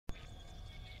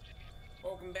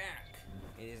welcome back.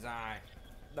 It is I,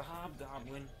 the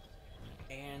Hobgoblin,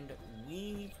 and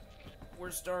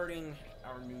we're starting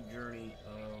our new journey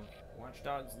of Watch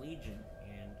Dogs Legion,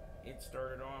 and it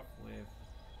started off with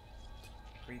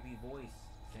a creepy voice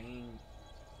saying,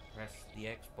 press the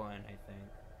X button, I think.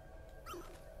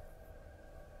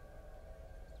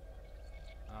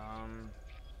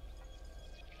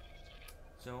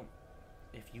 So,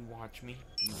 if you watch me,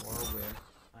 you are aware,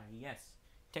 yes,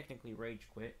 technically rage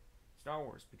quit Star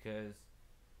Wars because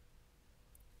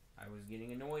I was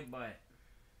getting annoyed by it.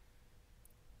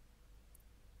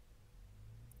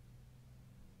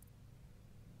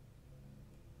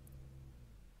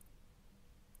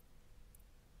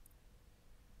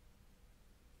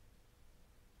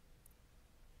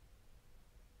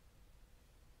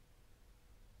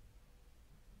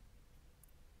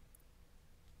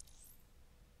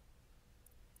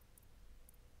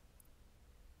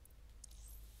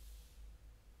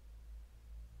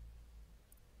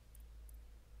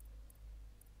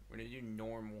 We're gonna do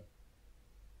normal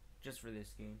just for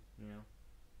this game, you know.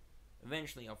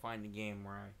 Eventually I'll find a game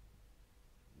where I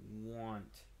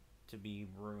want to be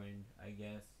ruined, I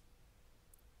guess.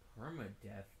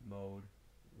 Permadeath mode?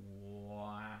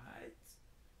 What?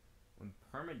 When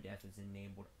permadeath is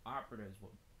enabled, operatives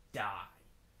will die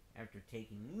after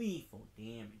taking lethal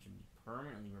damage and be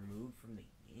permanently removed from the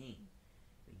game.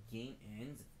 The game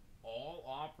ends if all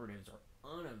operatives are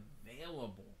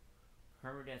unavailable.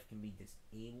 Permadeath can be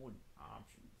disabled in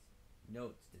options.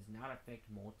 Notes, does not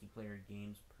affect multiplayer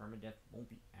games. Permadeath won't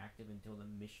be active until the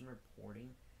mission reporting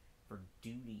for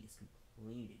duty is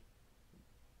completed.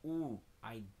 Ooh,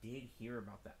 I did hear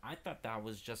about that. I thought that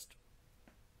was just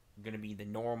gonna be the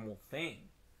normal thing.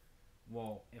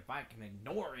 Well, if I can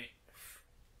ignore it,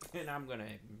 then I'm gonna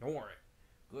ignore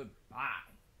it. Goodbye.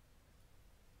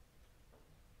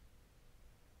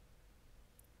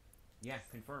 Yeah,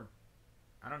 confirm.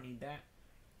 I don't need that.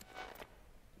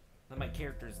 Let my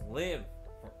characters live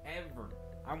forever.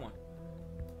 I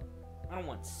don't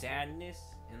want sadness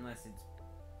unless it's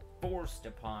forced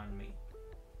upon me.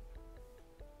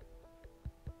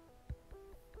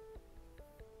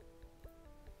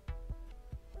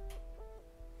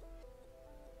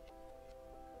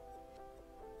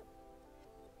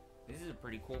 This is a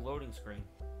pretty cool loading screen.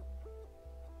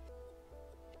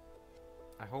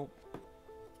 I hope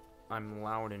I'm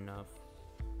loud enough,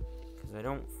 because I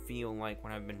don't feel like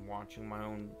when I've been watching my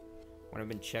own, when I've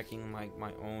been checking like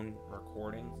my own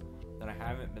recordings, that I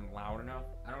haven't been loud enough.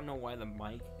 I don't know why the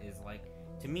mic is like,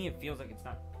 to me it feels like it's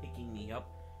not picking me up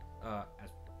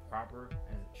as proper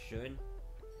as it should.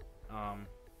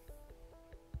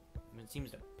 It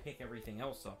seems to pick everything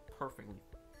else up perfectly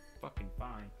fucking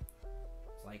fine.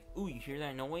 It's like, ooh, you hear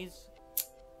that noise?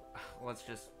 Let's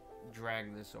just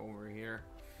drag this over here,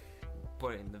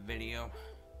 put it in the video.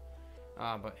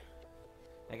 But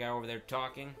that guy over there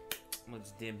talking,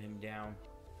 let's dim him down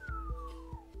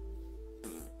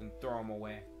and throw him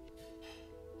away.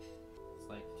 It's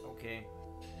like, okay,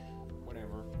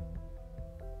 whatever.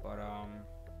 But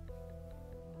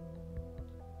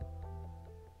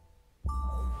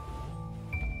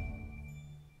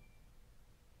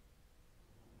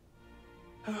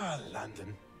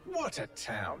London. What a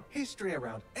town. History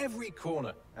around every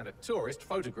corner, and a tourist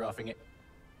photographing it.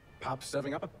 Pubs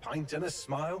serving up a pint and a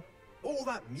smile. All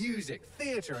that music,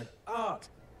 theatre and art.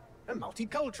 And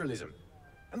multiculturalism.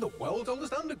 And the world's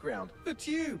oldest underground, the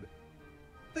Tube.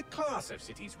 The class of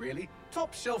cities, really.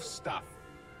 Top shelf stuff.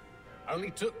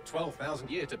 Only took 12,000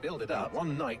 years to build it up,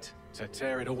 one night to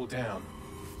tear it all down.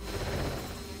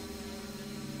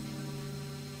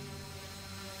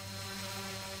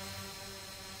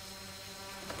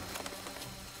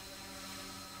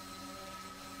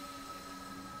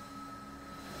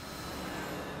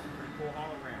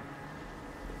 hologram.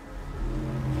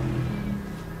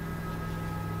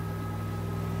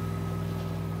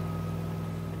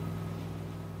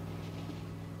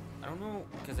 I don't know,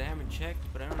 because I haven't checked,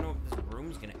 but I don't know if this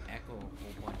room's gonna echo a whole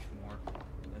bunch more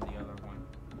than the other one.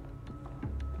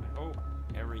 I hope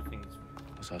everything's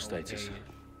What's our status? okay-ish.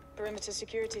 Perimeter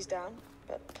security's down,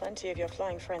 but plenty of your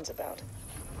flying friends about.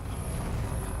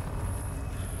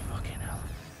 Fucking hell.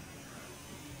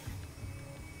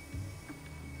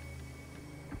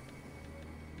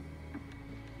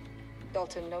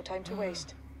 Dalton, no time to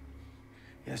waste.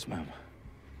 Yes, ma'am.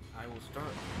 I will start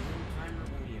one timer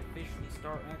when we officially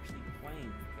start actually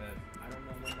playing, because I don't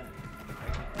know when that's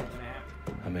gonna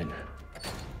happen. I'm in.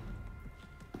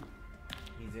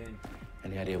 He's in.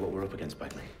 Any idea what we're up against,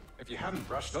 Bagley? If you hadn't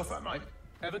brushed off, I might.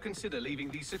 Ever consider leaving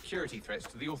these security threats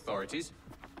to the authorities?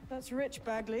 That's rich,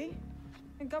 Bagley.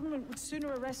 The government would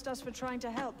sooner arrest us for trying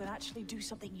to help than actually do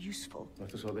something useful. We'll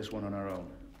have to sort this one on our own.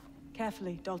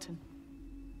 Carefully, Dalton.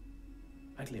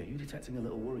 Bagley, are you detecting a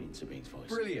little worry in Sabine's voice?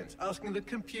 Brilliant. Asking the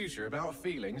computer about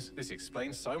feelings. This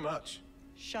explains so much.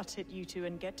 Shut it, you two,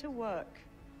 and get to work.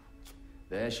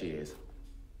 There she is.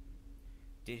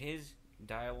 Did his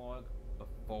dialogue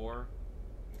before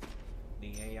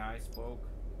the AI spoke,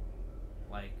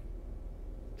 like,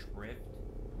 drift?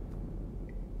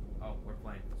 Oh, we're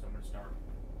playing, so I'm gonna start.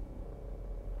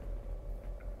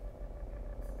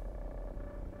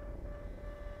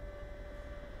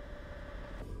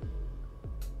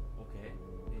 Okay,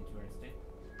 interesting.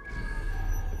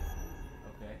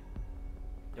 Okay.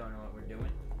 Don't know what we're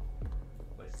doing,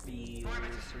 but it feels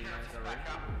pretty nice already.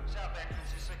 South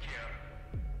entrance is secure.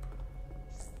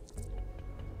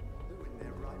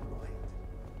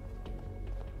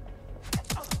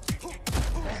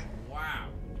 Wow.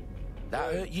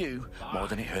 That hurt you more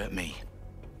than it hurt me.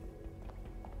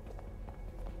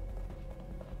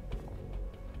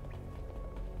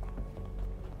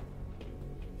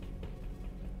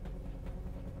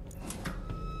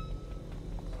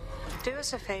 Do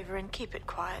us a favor and keep it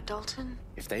quiet, Dalton.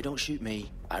 If they don't shoot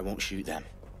me, I won't shoot them.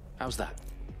 How's that?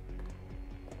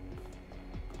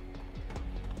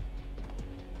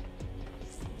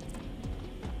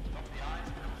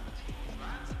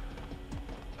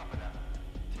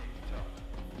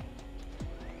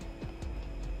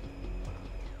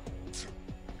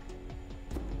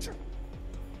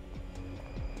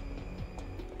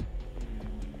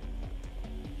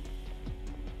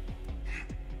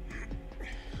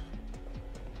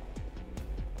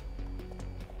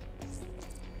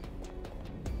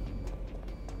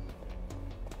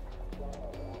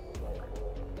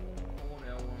 Hold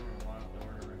L1 on lock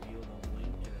door to reveal the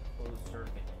link to the closed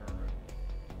circuit turret.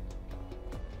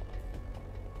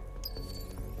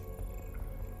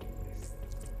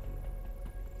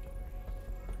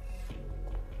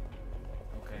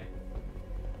 Okay.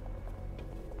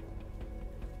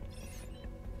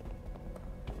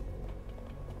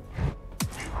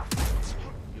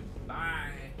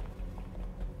 Goodbye.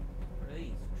 What are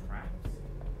these? Traps?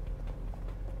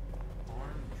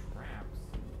 Armed traps.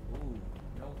 Ooh,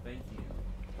 no thank you.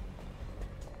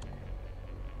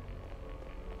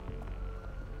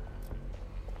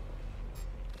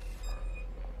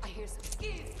 I hear some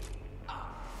skis.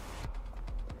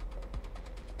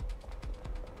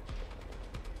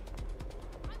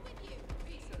 I'm with you,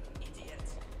 piece of idiot.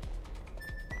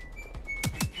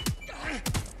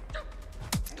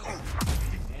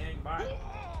 And bye.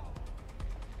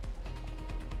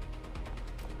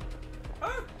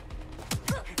 Ah!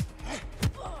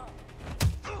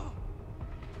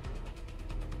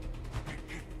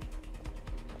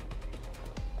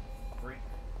 Freak.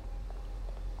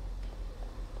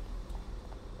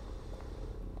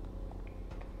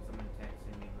 Someone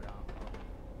texted me, but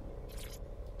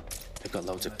They've got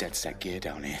loads of DedSec gear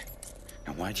down here.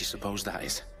 Now why do you suppose that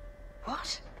is?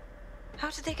 What? How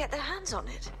did they get their hands on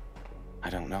it? I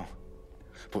don't know.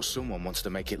 But someone wants to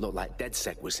make it look like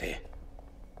DedSec was here.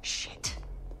 Shit.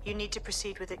 You need to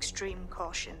proceed with extreme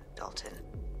caution, Dalton.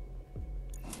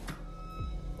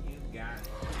 you got it.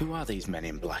 Who are these men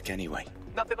in black anyway?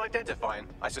 Nothing identifying.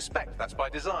 I suspect that's by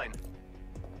design.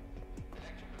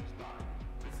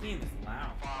 This game is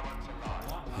loud.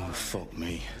 Oh, fuck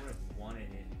me. I would have wanted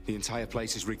it. The entire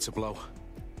place is rigged to blow.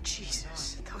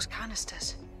 Jesus, those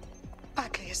canisters.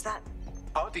 Bagley, is that...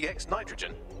 RDX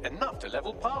nitrogen. Enough to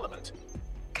level Parliament.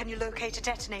 Can you locate a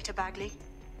detonator, Bagley?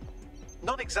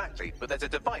 Not exactly, but there's a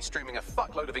device streaming a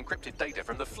fuckload of encrypted data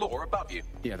from the floor above you.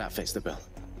 Yeah, that fits the bill.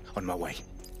 On my way.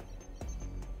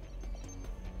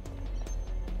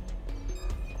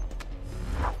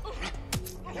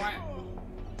 Quiet.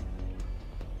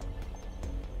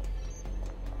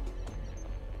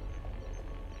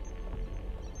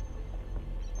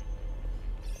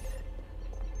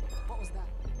 What was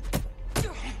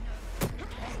that?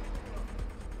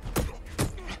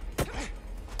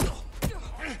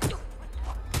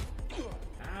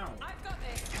 Ow. I've got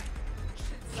this.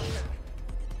 Yeah.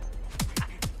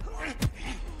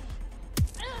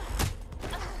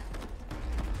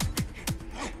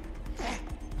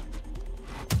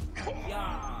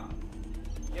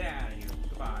 Get out of here.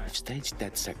 Goodbye. They've staged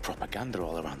DedSec propaganda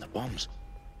all around the bombs.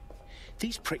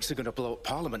 These pricks are gonna blow up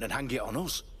Parliament and hang it on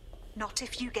us. Not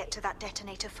if you get to that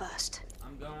detonator first.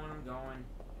 I'm going.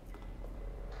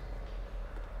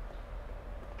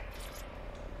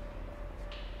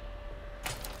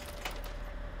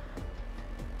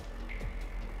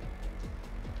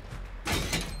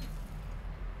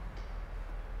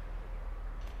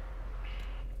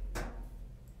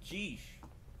 Jeesh.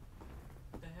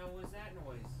 What the hell was that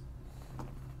noise?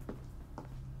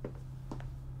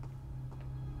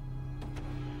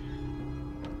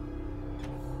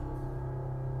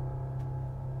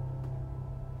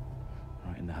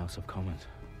 House of Commons.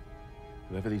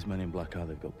 Whoever these men in black are,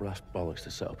 they've got brass bollocks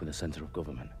to set up in the centre of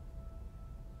government.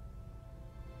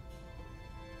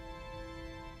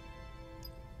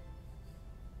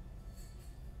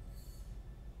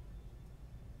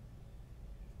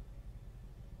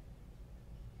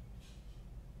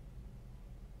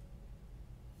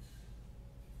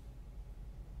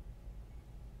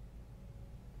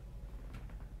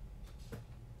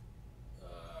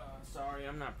 Sorry,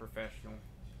 I'm not professional.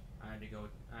 I had to go.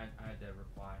 I had to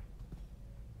reply.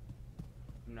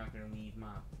 I'm not gonna leave my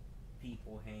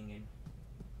people hanging.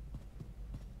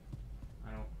 I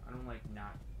don't like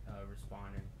not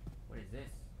responding. What is this?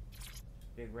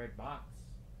 Big red box.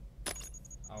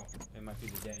 Oh, it might be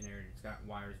the detonator. It's got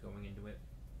wires going into it.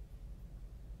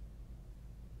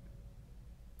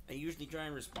 I usually try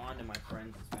and respond to my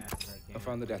friends as fast as I can. I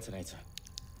found the detonator.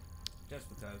 Just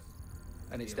because.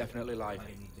 And it's definitely live. I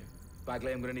didn't need to.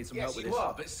 Bagley, I'm gonna need some Yes, help with you this.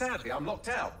 are, but sadly, I'm locked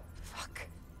out. Fuck.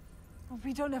 Well,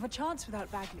 we don't have a chance without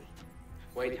Bagley.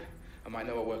 Wait, I might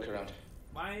know a workaround.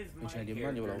 Why is my Change your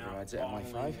character manual not overrides at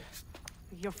MI5. following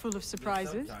You're full of the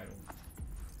surprises. subtitles?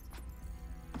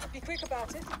 Be quick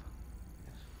about it.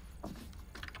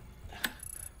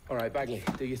 All right, Bagley,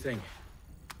 do your thing.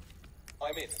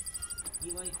 I'm in.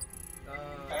 He like,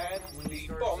 And when he the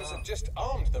starts bombs off- have just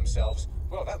armed themselves.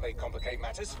 Well, that may complicate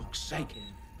matters. Fuck's sake.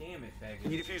 Damn it, Bagley.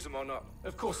 Can you defuse them or not?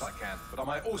 Of course I can, but I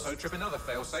might also trip another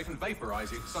failsafe and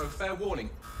vaporize you, so fair warning.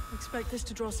 Expect this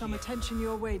to draw some attention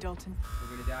your way, Dalton.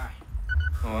 We're gonna die.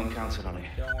 Oh, I'm counting on it.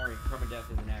 Don't worry,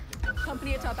 permadeath isn't active.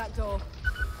 Company at our back door.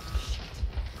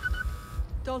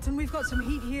 Dalton, we've got some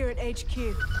heat here at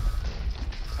HQ.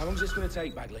 How long's this gonna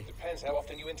take, Bagley? Depends how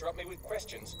often you interrupt me with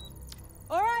questions.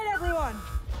 All right, everyone.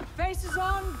 Faces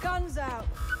on, guns out.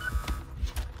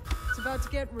 It's about to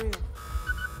get real.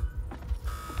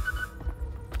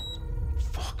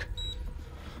 Fuck.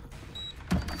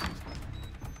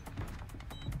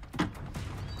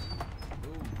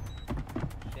 Ooh.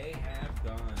 They have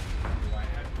guns. Do I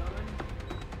have guns?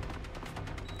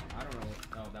 I don't know.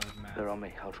 Oh, that was Matt. They're on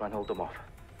me. I'll try and hold them off.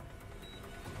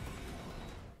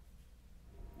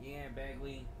 Yeah,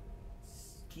 Bagley.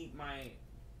 Keep my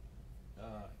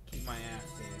ass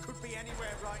safe. Could be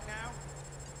anywhere right now.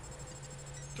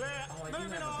 Clear. Oh, I do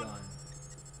Moving have a on. gun.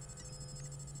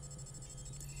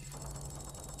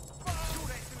 Sure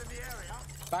they're still in the area.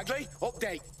 Bagley,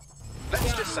 update.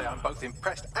 Let's just say I'm both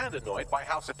impressed and annoyed by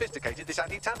how sophisticated this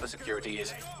anti-tamper security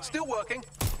is. Still working.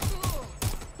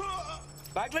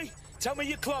 Bagley, tell me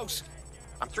you're close.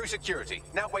 I'm through security,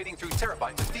 now wading through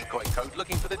terabytes of decoy code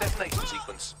looking for the detonation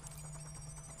sequence.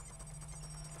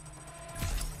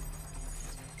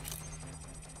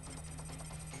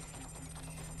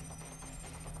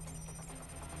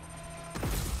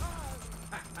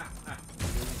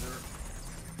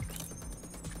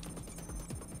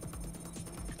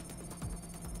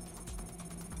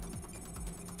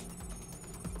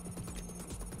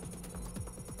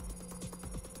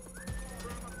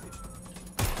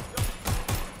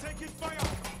 Taking fire.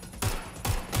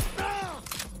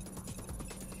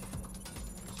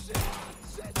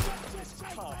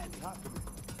 Can't be happening.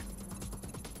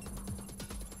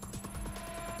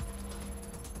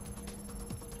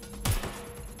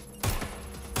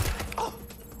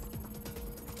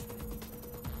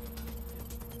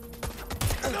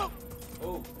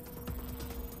 Oh.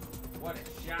 What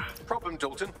a shot. Problem,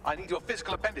 Dalton. I need your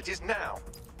physical appendages now.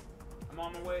 I'm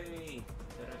on my way.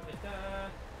 Da-da-da-da.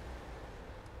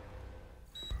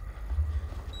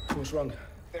 What's wrong?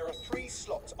 There are 3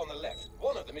 slots on the left.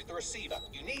 One of them is the receiver.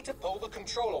 You need to pull the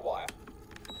controller wire.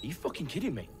 Are you fucking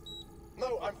kidding me?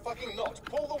 No, I'm fucking not.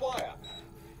 Pull the wire.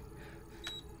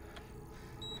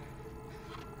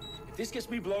 If this gets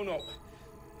me blown up...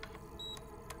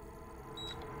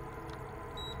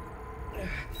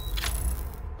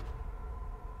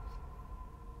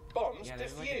 Bombs Yeah,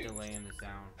 there's like a defused. delay in the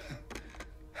sound.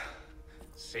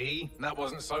 See? That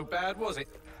wasn't so bad, was it?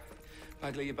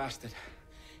 Bagley, you bastard.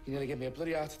 You nearly gave me a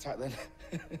bloody heart attack then.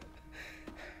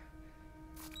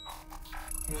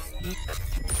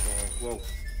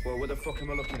 Whoa, what the fuck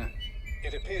am I looking at?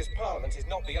 It appears Parliament is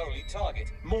not the only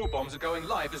target. More bombs are going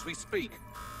live as we speak.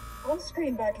 On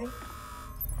screen, Bagley.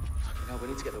 Fucking hell, we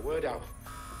need to get the word out.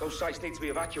 Those sites need to be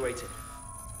evacuated.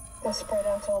 They're spread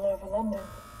out all over London.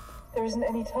 There isn't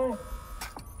any time.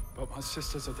 But my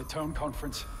sister's at the town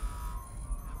conference.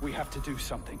 We have to do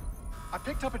something. I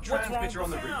picked up a wrong transmitter on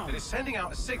the with the roof sound? that is sending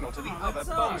out a signal to the Oh, other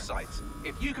that bomb sucks. sites.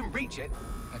 If you can reach it,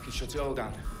 I can shut it all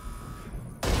down.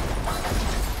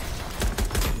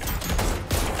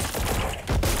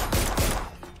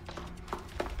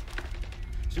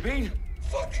 Sabine?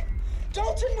 Fuck!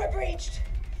 Dalton, we're breached!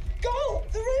 Go!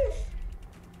 The roof!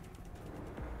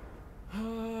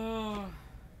 Automatically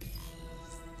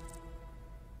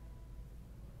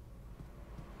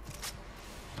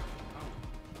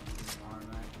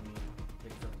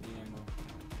picks up the ammo.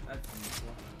 That's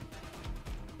useful.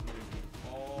 Here's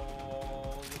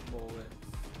all the bullets.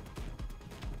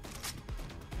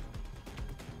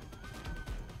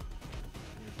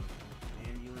 Here's an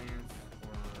ambulance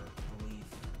or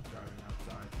police driving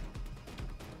outside.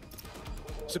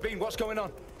 Sabine, what's going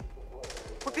on?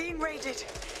 We're being raided.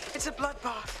 It's a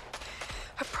bloodbath.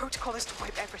 Her protocol is to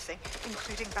wipe everything,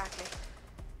 including Bagley.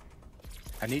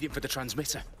 I need him for the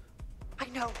transmitter. I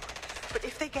know, but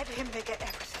if they get him, they get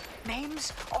everything.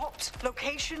 Names, ops,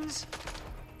 locations.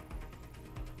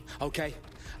 Okay,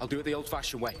 I'll do it the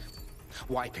old-fashioned way.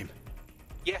 Wipe him.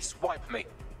 Yes, wipe me.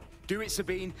 Do it,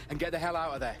 Sabine, and get the hell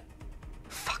out of there.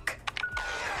 Fuck.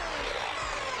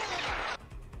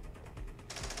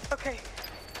 Okay,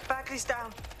 Bagley's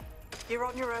down. You're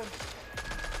on your own.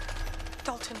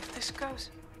 Dalton, if this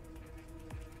goes...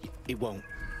 It won't.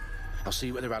 I'll see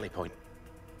you at the rally point.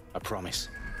 I promise.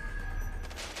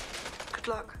 Good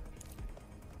luck.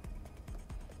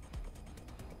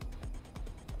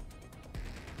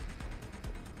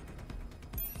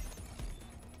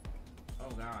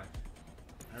 Oh god.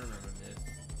 I remember this.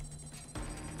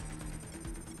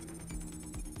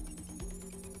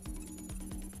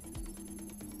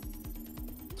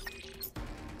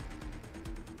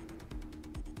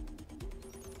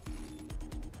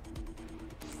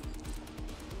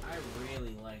 I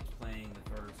really liked playing the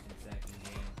first and second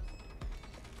game.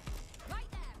 Right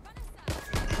there, run aside.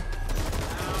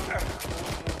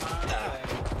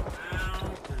 Ow!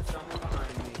 There's someone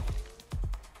behind me.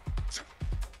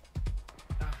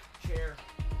 Chair.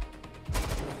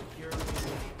 Secure me.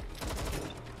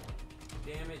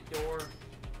 Damn it, door.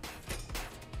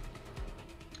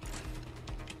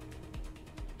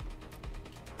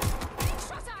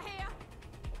 Shut out here.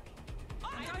 I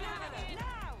don't have it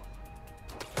now.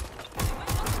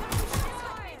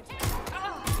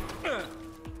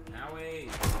 Now wait.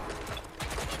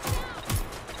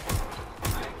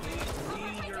 I can't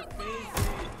see your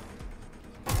faces.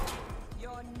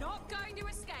 You're not going to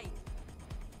escape.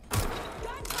 I feel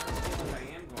like I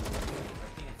am going to escape. I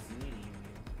can't see any of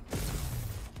you.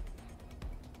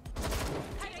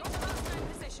 Take to last known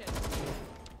position.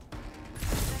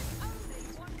 There's only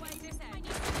one way this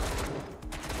ends.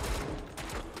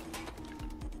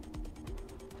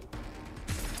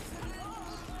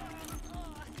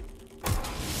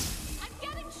 I'm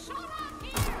getting shot at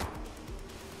here.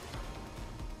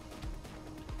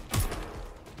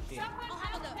 Shit. Someone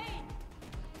help me.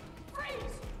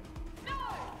 Freeze. No.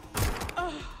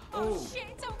 Oh. Oh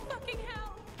shit! Oh fucking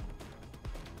hell.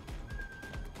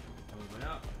 Moving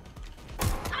up.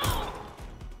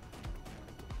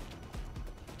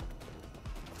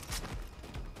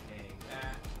 Take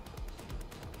that.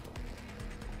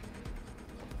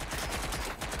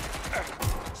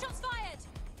 Shots fired.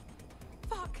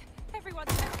 Fuck.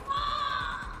 Everyone's there.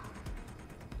 Ah!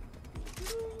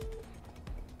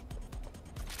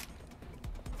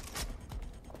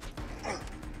 Well,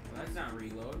 that's not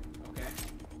reload. Okay.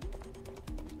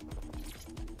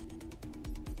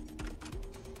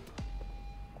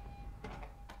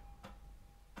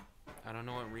 I don't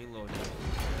know what reload is.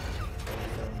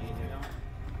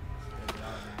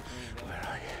 Where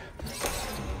are you?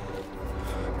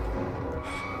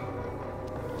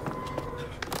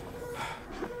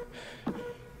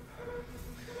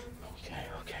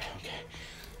 Okay.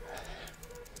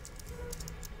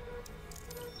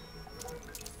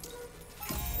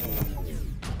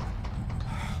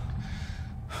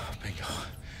 Bingo.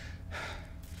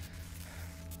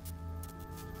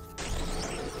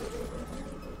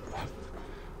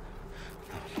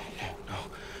 No.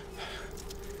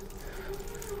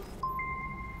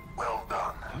 Well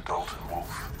done, Dalton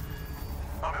Wolf.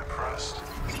 I'm impressed.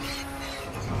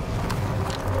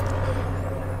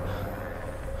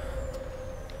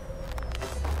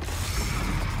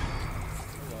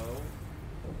 Hello.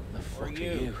 The fuck are are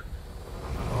you? you?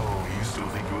 Oh, you still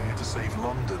think you're here to save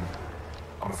London?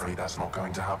 I'm afraid that's not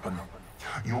going to happen.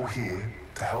 You're here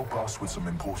to help us with some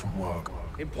important work.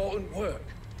 Important work.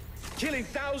 Killing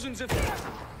thousands of...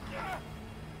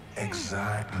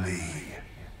 Exactly.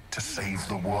 To save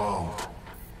the world.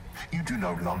 You do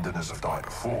know Londoners have died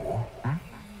before, hmm?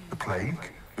 The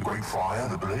plague, the Great Fire,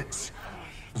 the Blitz.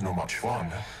 It's not much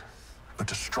fun. But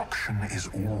destruction is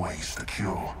always the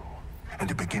cure. And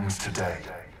it begins today.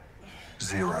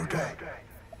 Zero Day.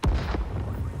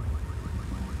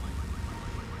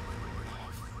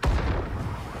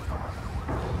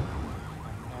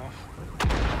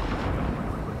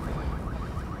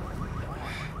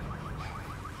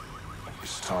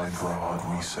 It's time time for a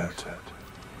hard reset.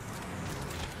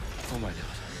 Oh my God.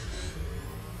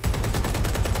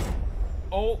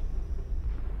 Oh!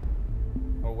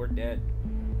 Oh, we're dead.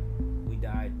 We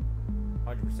died.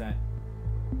 100%.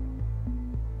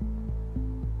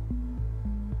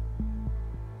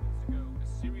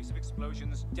 A series of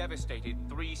explosions devastated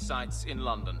 3 sites in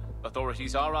London.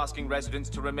 Authorities are asking residents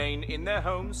to remain in their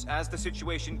homes as the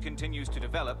situation continues to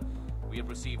develop. We have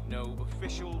received no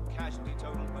official casualty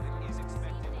total, but it is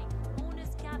expected.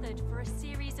 Mourners gathered for a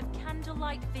series of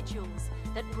candlelight vigils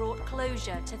that brought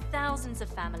closure to thousands of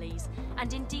families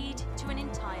and indeed to an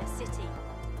entire city.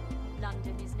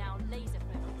 London is now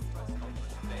laser-focused.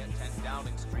 Today at 10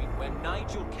 Downing Street, where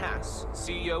Nigel Cass,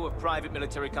 CEO of private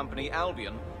military company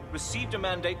Albion, received a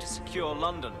mandate to secure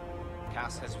London.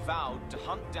 Cass has vowed to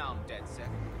hunt down DedSec,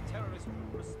 the terrorist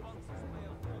responses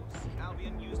whale force.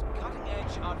 Albion used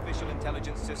cutting-edge artificial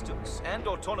intelligence systems and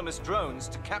autonomous drones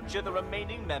to capture the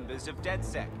remaining members of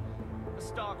DedSec. A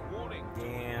stark warning.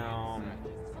 Damn.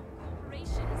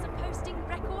 Corporations are posting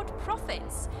record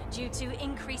profits due to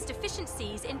increased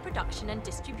efficiencies in production and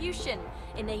distribution,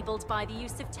 enabled by the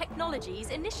use of technologies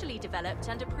initially developed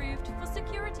and approved for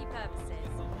security purposes.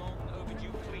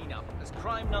 Cleanup as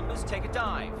crime numbers take a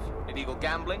dive. Illegal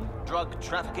gambling, drug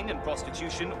trafficking and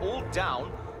prostitution all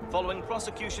down following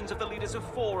prosecutions of the leaders of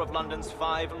 4 of London's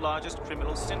 5 largest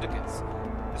criminal syndicates.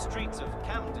 The streets of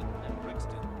Camden and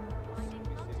Brixton.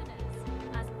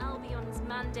 As Albion's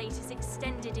mandate is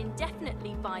extended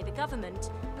indefinitely by the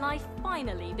government, life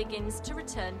finally begins to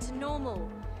return to normal.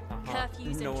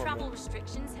 Curfews and travel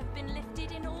restrictions have been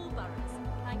lifted in all boroughs,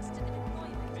 thanks to the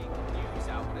deployment. News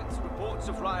outlets, reports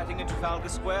of rioting in Trafalgar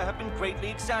Square have been greatly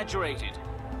exaggerated,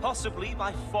 possibly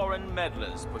by foreign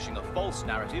meddlers pushing a false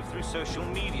narrative through social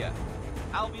media.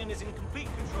 Albion is in complete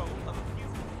control of a few...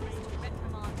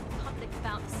 reprimand the public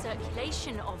about the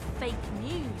circulation of fake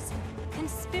news,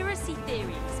 conspiracy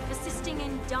theories persisting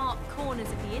in dark corners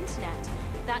of the internet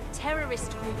that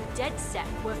terrorist group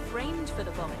DedSec were framed for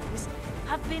the bombings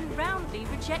have been roundly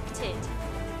rejected.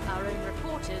 Our own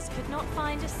reporters could not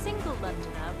find a single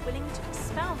Londoner willing to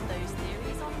expound those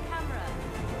theories on camera.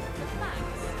 The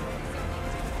facts simply don't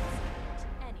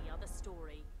support any other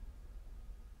story.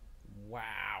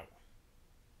 Wow.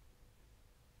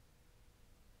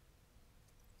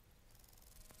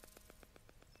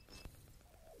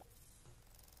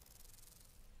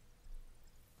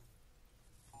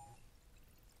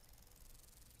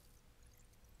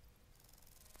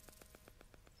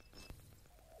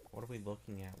 What are we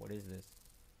looking at? What is this?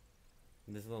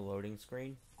 This is the loading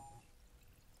screen?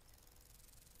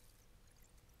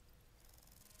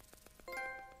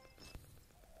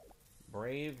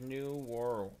 Brave New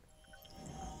World.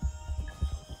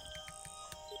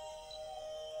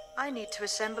 I need to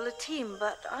assemble a team,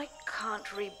 but I can't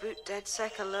reboot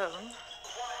DedSec alone.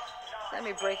 Let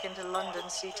me break into London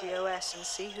CTOS and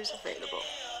see who's available.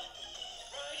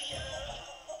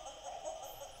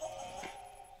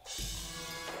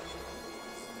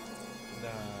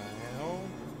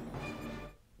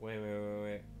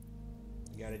 Wait.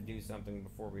 You gotta do something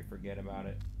before we forget about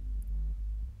it.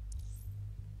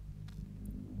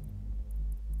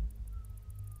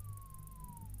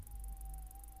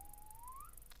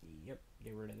 Yep,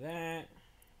 get rid of that.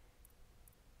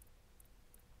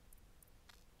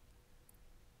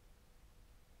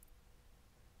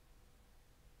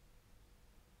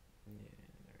 Yeah, there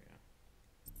we go.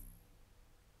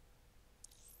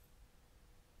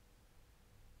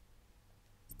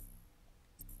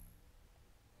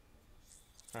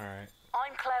 Alright.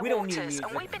 I'm Claire Waters,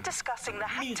 and we've been discussing the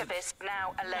hacktivist,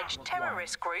 now alleged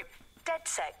terrorist group,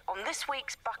 DedSec, on this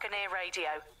week's Buccaneer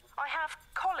Radio. I have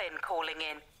Colin calling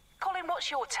in. Colin,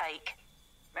 what's your take?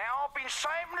 Now, I've been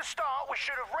saying from the start we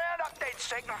should have rounded up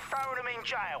DedSec and thrown them in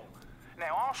jail.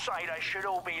 Now, I'll say they should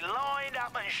all be lined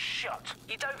up and shot.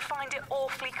 You don't find it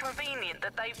awfully convenient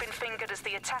that they've been fingered as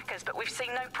the attackers, but we've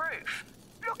seen no proof?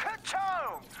 Look at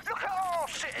Tone! Look at our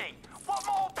city! What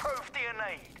more proof do you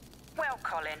need? Well,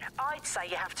 Colin, I'd say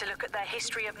you have to look at their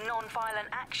history of non-violent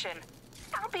action.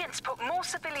 Albion's put more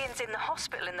civilians in the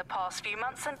hospital in the past few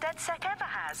months than DedSec ever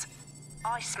has.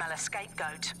 I smell a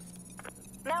scapegoat.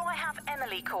 Now I have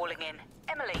Emily calling in.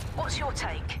 Emily, what's your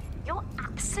take? You're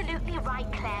absolutely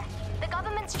right, Claire. The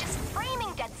government's just framing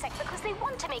DedSec because they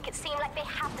want to make it seem like they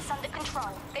have this under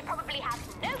control. They probably have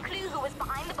no clue who was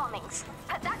behind the bombings.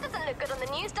 But that doesn't look good on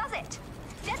the news, does it?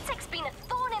 DedSec's been a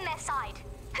thorn in their side.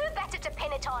 Who better to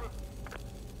pin it on?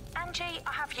 Angie,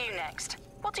 I have you next.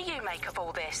 What do you make of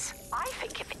all this? I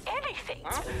think, if anything,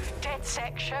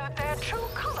 DedSec showed their true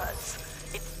colors.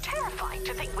 It's terrifying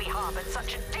to think we harbored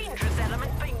such a dangerous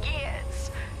element for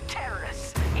years.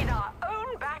 Terrorists in our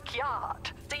own backyard.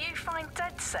 backyard. Do you find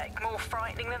DedSec more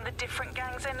frightening than the different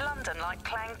gangs in London, like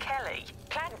Clan Kelly?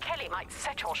 Clan Kelly might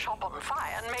set your shop on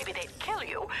fire and maybe they'd kill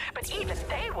you, but even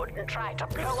they wouldn't try to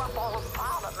blow up all of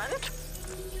Parliament.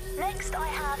 Next I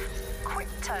have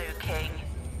Crypto King.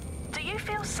 Do you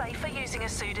feel safer using a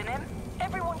pseudonym?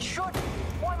 Everyone should.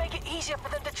 Why make it easier for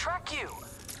them to track you?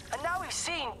 And now we've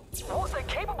seen what they're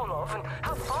capable of and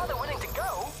how far they're willing to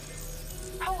go.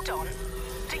 Hold on.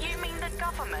 Do you mean the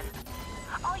government?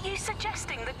 Are you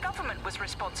suggesting the government was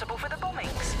responsible for the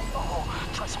bombings? Oh,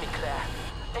 trust me, Claire.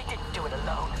 They didn't do it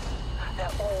alone.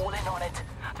 They're all in on it.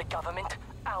 The government,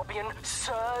 Albion,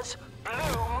 Sirs,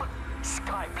 Bloom,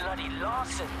 Sky Bloody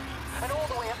Larson, and all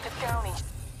the way up to Downing.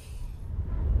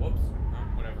 Whoops.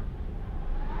 Whatever.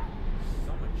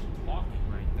 So much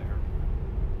talking right there.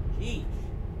 Jeez.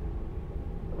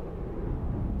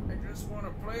 I just want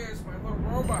to play as my little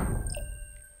robot.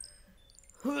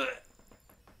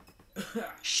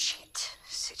 Shit.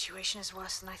 Situation is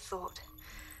worse than I thought.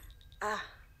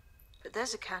 But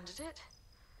there's a candidate.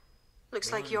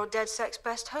 Looks like you're DedSec's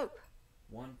best hope.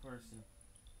 One person.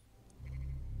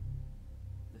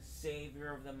 The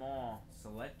savior of them all.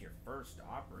 Select your first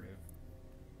operative.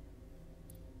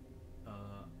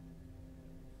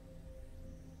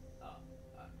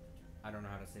 I don't know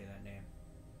how to say that name.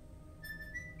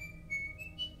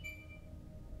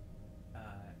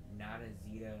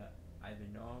 Nadezhda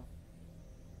Ivanov,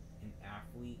 an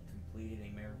athlete, completed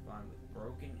a marathon with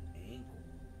broken ankle.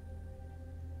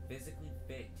 Physically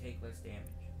fit, take less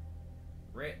damage.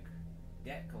 Rick,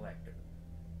 debt collector,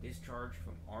 discharged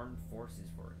from armed forces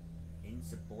for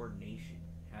insubordination,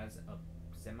 has a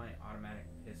semi-automatic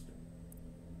pistol.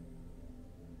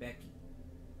 Becky,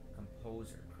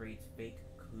 composer, creates fake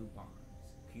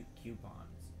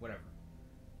coupons, whatever.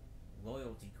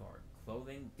 Loyalty card,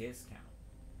 clothing discount.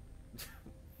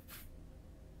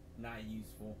 Not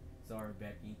useful. Sorry,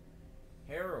 Becky.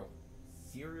 Harold,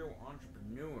 serial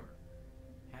entrepreneur,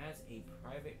 has a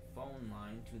private phone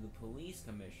line to the police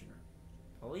commissioner.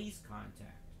 Police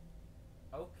contact.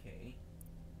 Okay.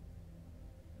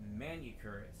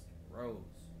 Manicurist,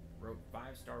 Rose, wrote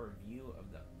 5-star review of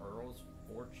the Earl's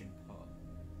Fortune Pub.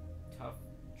 Tough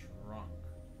drunk.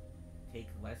 Take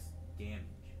less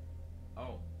damage.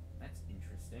 Oh, that's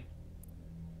interesting.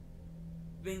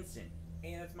 Vincent.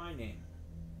 Hey, that's my name.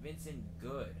 Vincent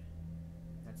Good.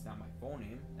 That's not my full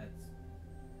name. That's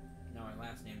not my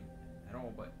last name at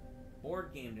all, but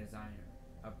board game designer.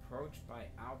 Approached by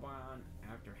Albion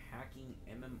after hacking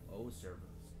MMO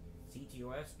servers.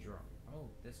 CTOS drone. Oh,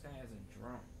 this guy has a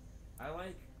drone. I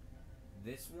like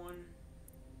this one.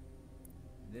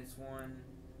 This one.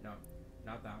 No,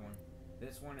 not that one.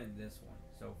 This one and this one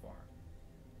so far.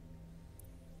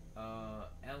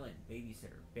 Ellen,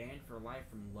 babysitter, banned for life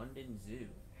from London Zoo,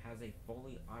 has a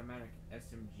fully automatic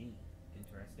SMG.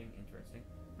 Interesting. I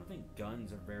don't think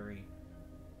guns are very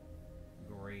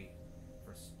great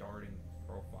for starting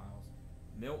profiles.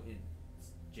 Milton,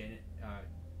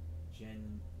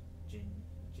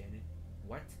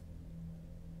 what?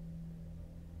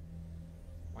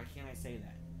 Why can't I say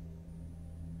that?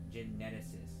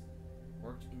 Geneticist.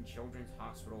 Worked in children's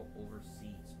hospital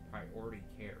overseas. Priority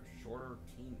care. Shorter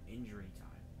team injury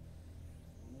time.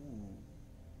 Ooh.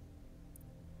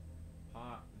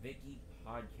 Vicky,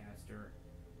 podcaster.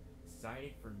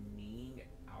 Cited for kneeing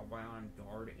Albion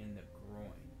guard in the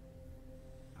groin.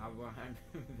 Albion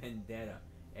vendetta.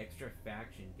 Extra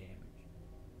faction damage.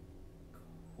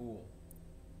 Cool.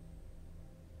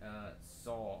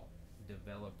 Saul,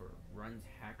 developer. Runs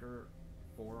hacker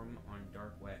forum on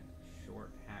dark web.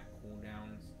 Short hack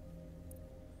cooldowns.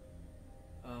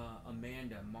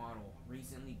 Amanda, model,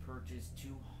 recently purchased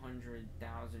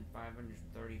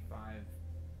 200,535.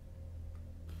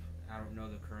 I don't know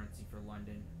the currency for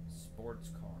London. Sports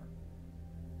car.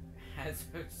 Has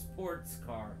a sports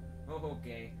car. Oh,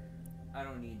 okay. I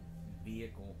don't need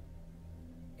vehicle.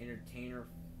 Entertainer,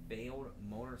 failed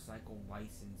motorcycle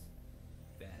license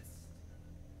vest.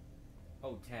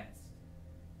 Oh, test.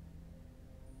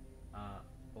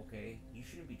 Okay. You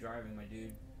shouldn't be driving, my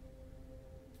dude.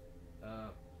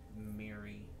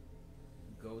 Mary,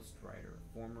 ghostwriter,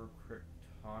 former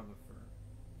cryptographer,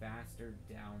 faster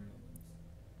downloads.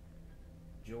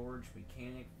 George,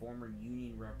 mechanic, former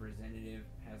union representative,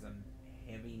 has a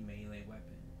heavy melee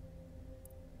weapon.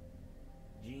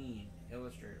 Jean,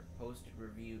 illustrator, posted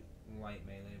review, light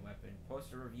melee weapon.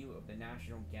 Posted review of the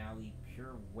National Galley,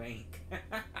 pure wank.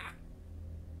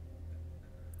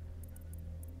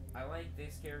 I like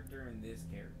this character and this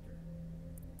character.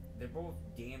 They're both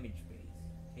damage based.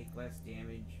 Take less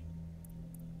damage.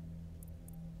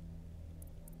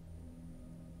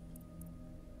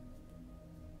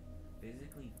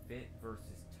 Physically fit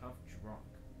versus tough drunk.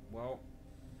 Well,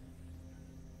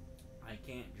 I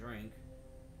can't drink.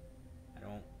 I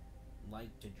don't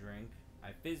like to drink. I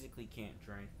physically can't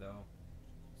drink, though.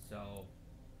 So,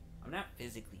 I'm not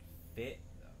physically fit,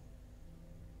 though.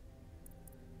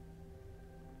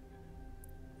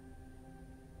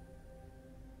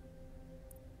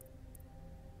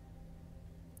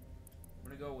 I'm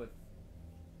gonna go with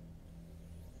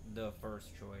the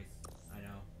first choice. I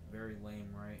know. Very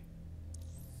lame, right?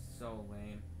 So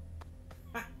lame.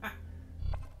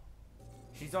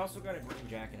 She's also got a green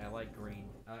jacket. I like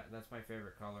green. That's my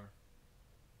favorite color.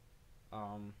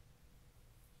 I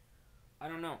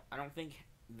don't know. I don't think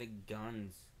the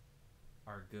guns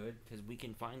are good because we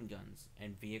can find guns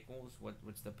and vehicles.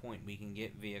 What's the point? We can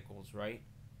get vehicles, right?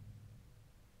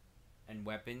 And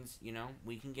weapons, you know?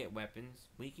 We can get weapons.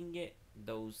 We can get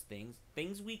those things.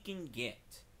 Things we can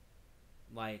get,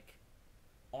 like,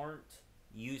 aren't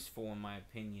useful, in my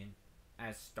opinion,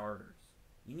 as starters.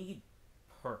 You need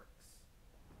perks.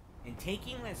 And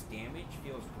taking less damage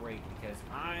feels great because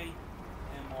I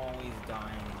am always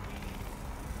dying in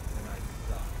games and I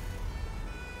suck.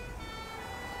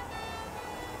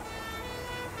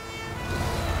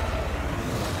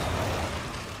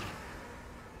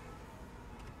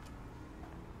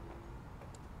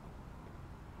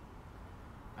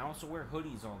 I also wear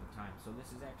hoodies all the time, so this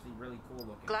is actually really cool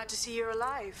looking. Glad to see you're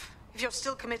alive. If you're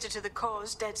still committed to the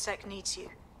cause, DedSec needs you.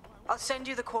 I'll send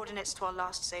you the coordinates to our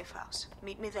last safe house.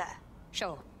 Meet me there.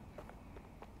 Sure.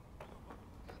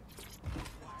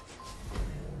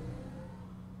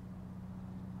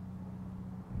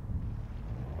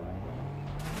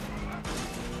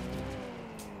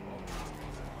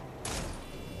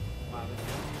 Wow, this is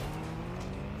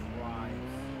drives.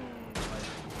 Like,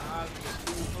 the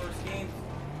two first games.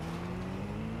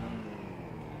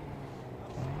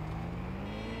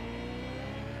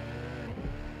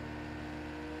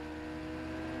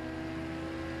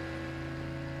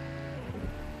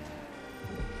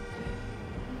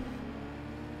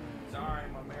 Sorry,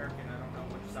 I'm American. I don't know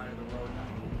which side of the road I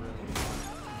really want.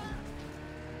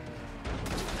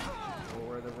 Or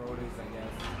where the road is, I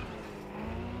guess.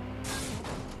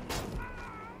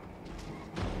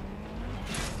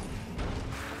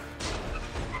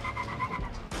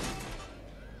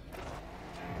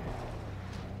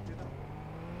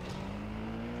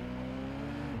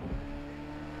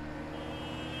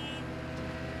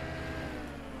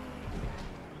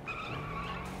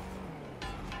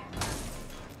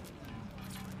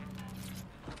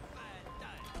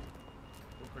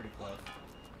 We're pretty close.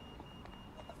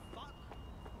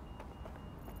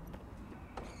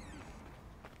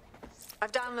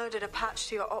 I've downloaded a patch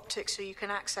to your optics so you can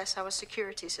access our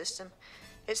security system.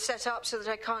 It's set up so that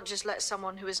I can't just let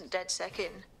someone who isn't DedSec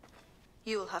in.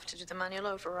 You'll have to do the manual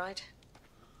override.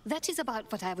 That is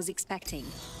about what I was expecting.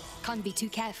 Can't be too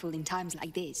careful in times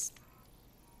like this.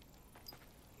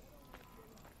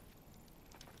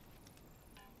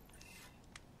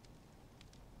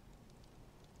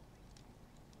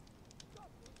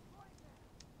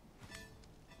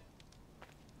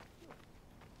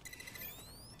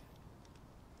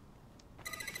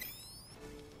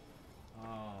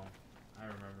 Oh, I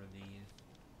remember these.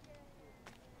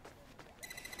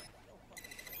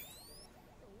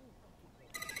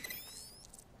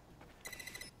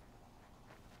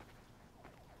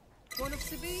 One of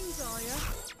Sabine's, are you?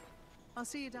 I'll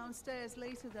see you downstairs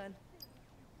later then.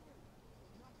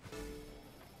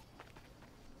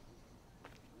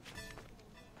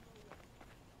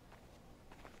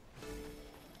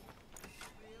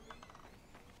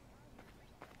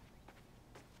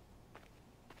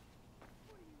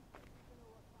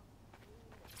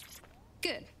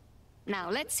 Good.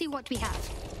 Now let's see what we have.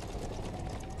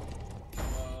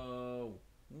 Whoa.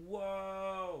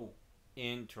 Whoa.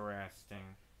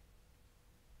 Interesting.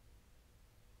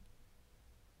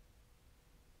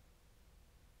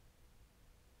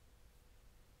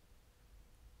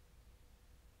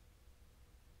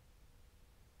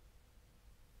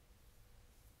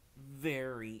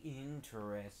 Very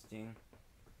interesting.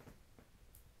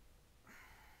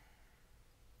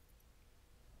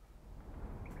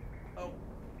 Oh,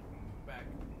 back.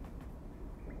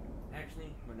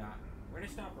 Actually, we're not. We're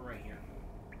gonna stop it right here.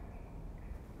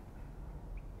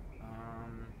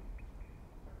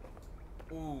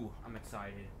 Ooh, I'm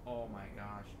excited. Oh my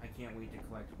gosh. I can't wait to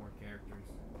collect more characters.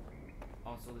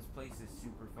 Also, this place is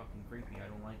super fucking creepy. I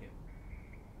don't like it.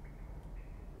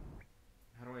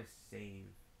 How do I save?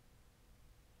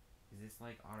 Is this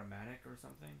like automatic or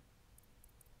something?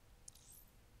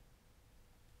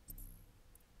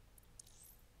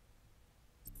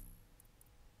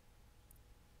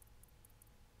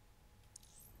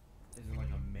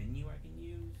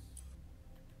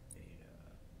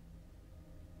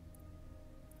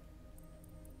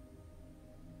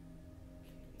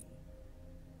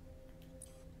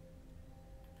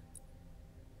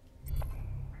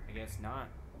 guess not.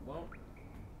 Well,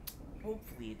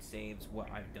 hopefully it saves what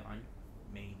I've done.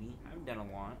 Maybe. I haven't done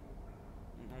a lot.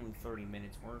 Only 30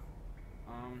 minutes worth.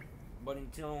 But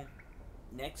until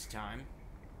next time,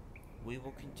 we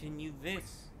will continue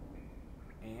this.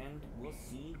 And we'll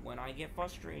see when I get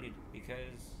frustrated.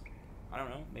 Because, I don't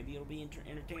know, maybe it'll be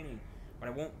entertaining. But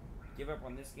I won't give up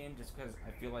on this game just because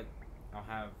I feel like I'll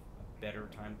have a better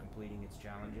time completing its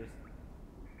challenges.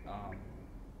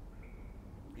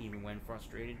 Even when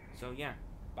frustrated. So yeah,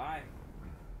 bye.